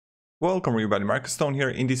Welcome everybody, Marcus Stone here.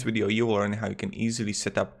 In this video you will learn how you can easily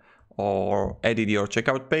set up or edit your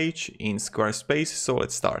checkout page in Squarespace. So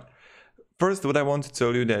let's start. First, what I want to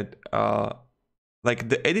tell you that like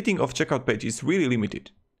the editing of checkout page is really limited.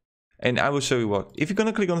 And I will show you what. If you're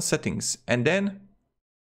gonna click on settings and then,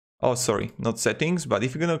 oh sorry, not settings, but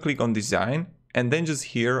if you're gonna click on design and then just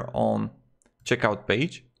here on checkout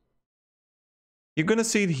page, you're gonna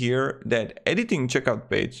see it here that editing checkout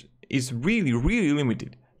page is really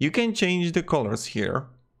limited. You can change the colors here,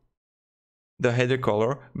 the header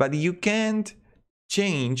color, but you can't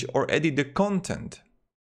change or edit the content.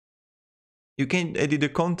 You can't edit the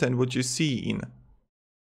content what you see in.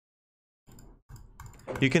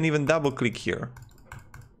 You can even double click here.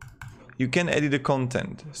 You can edit the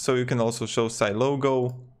content, so you can also show site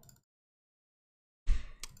logo.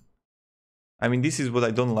 I mean, this is what I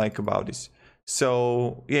don't like about this.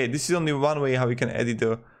 So yeah, this is only one way how you can edit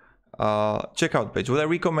the checkout page. What I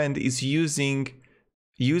recommend is using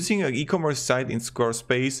an e-commerce site in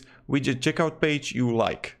Squarespace with a checkout page you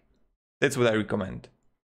like. That's what I recommend.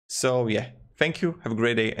 So yeah, thank you, have a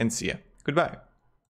great day and see ya. Goodbye.